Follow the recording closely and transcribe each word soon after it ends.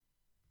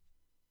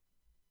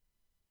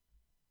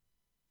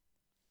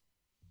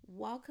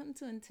Welcome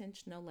to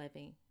Intentional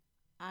Living.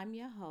 I'm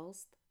your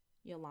host,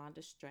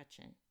 Yolanda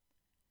Stretchin.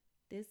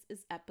 This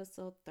is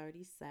episode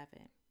 37.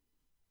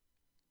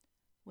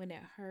 When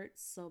it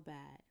hurts so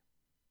bad,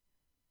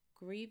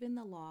 grieving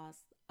the loss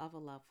of a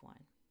loved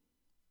one.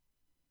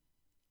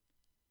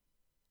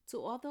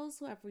 To all those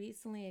who have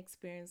recently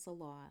experienced a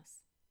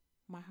loss,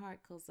 my heart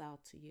goes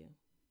out to you.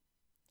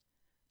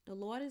 The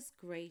Lord is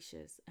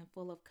gracious and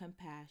full of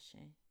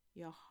compassion.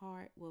 Your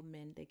heart will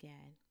mend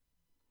again.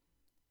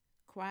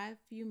 Cry if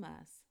you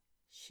must,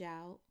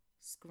 shout,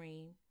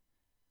 scream,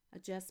 or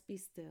just be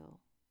still.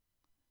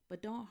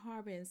 But don't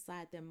harbor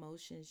inside the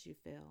emotions you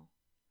feel.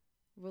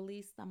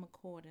 Release them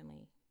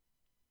accordingly.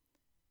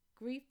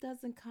 Grief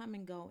doesn't come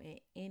and go in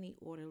any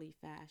orderly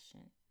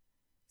fashion,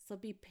 so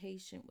be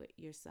patient with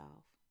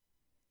yourself.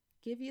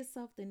 Give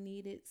yourself the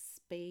needed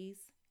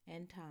space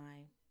and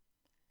time.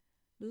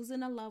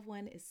 Losing a loved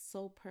one is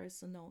so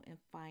personal and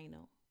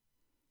final.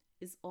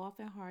 It's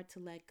often hard to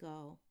let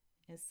go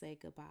and say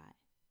goodbye.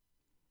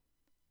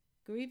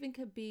 Grieving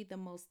could be the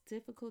most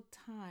difficult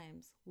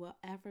times we'll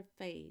ever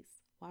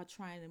face while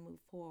trying to move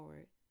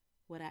forward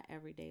with our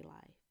everyday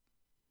life.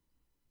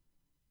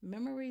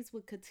 Memories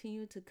will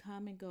continue to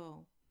come and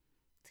go,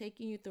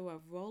 taking you through a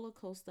roller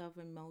coaster of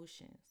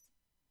emotions.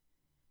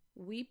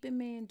 Weeping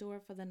may endure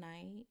for the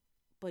night,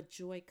 but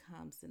joy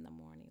comes in the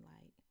morning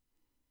light.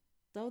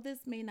 Though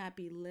this may not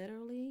be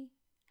literally,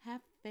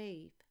 have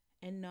faith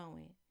in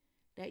knowing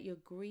that your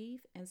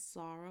grief and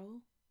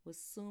sorrow will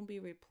soon be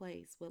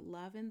replaced with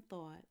loving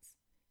thoughts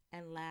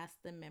and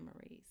lasting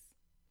memories.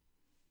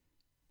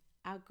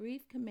 Our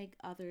grief can make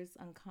others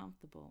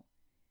uncomfortable,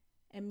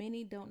 and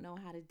many don't know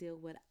how to deal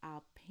with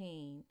our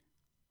pain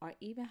or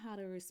even how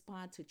to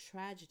respond to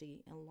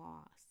tragedy and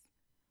loss.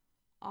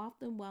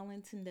 Often, well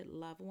intended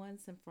loved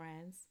ones and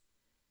friends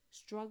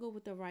struggle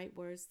with the right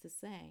words to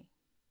say.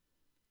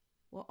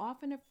 We're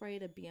often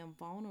afraid of being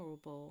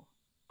vulnerable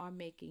or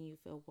making you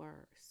feel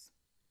worse.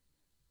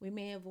 We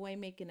may avoid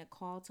making a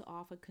call to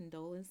offer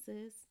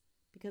condolences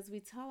because we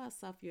tell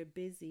ourselves you're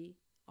busy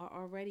or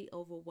already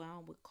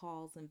overwhelmed with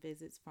calls and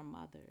visits from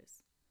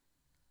others,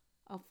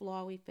 a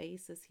flaw we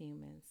face as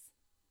humans.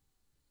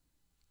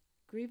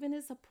 Grieving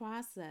is a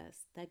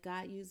process that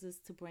God uses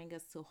to bring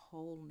us to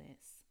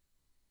wholeness.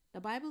 The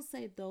Bible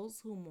says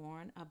those who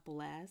mourn are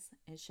blessed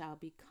and shall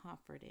be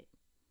comforted.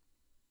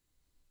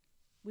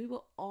 We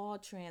will all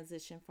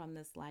transition from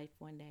this life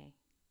one day.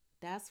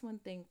 That's one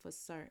thing for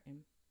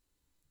certain.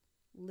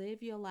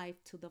 Live your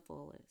life to the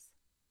fullest.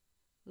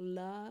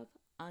 Love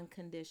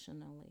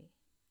unconditionally.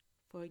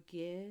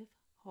 Forgive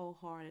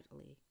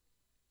wholeheartedly.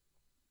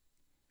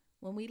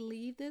 When we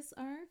leave this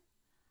earth,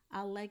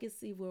 our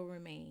legacy will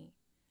remain,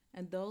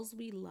 and those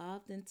we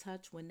loved and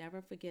touched will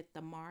never forget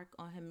the mark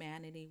on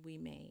humanity we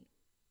made.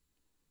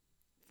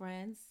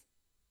 Friends,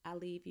 I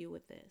leave you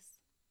with this.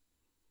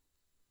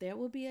 There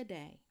will be a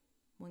day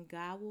when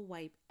God will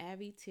wipe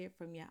every tear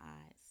from your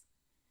eyes.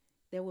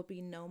 There will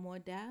be no more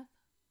death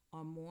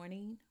or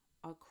mourning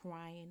or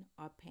crying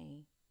or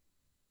pain,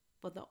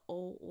 for the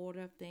old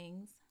order of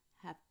things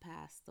have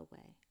passed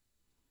away.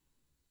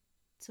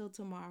 Till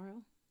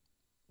tomorrow,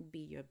 be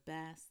your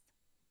best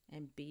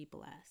and be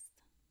blessed.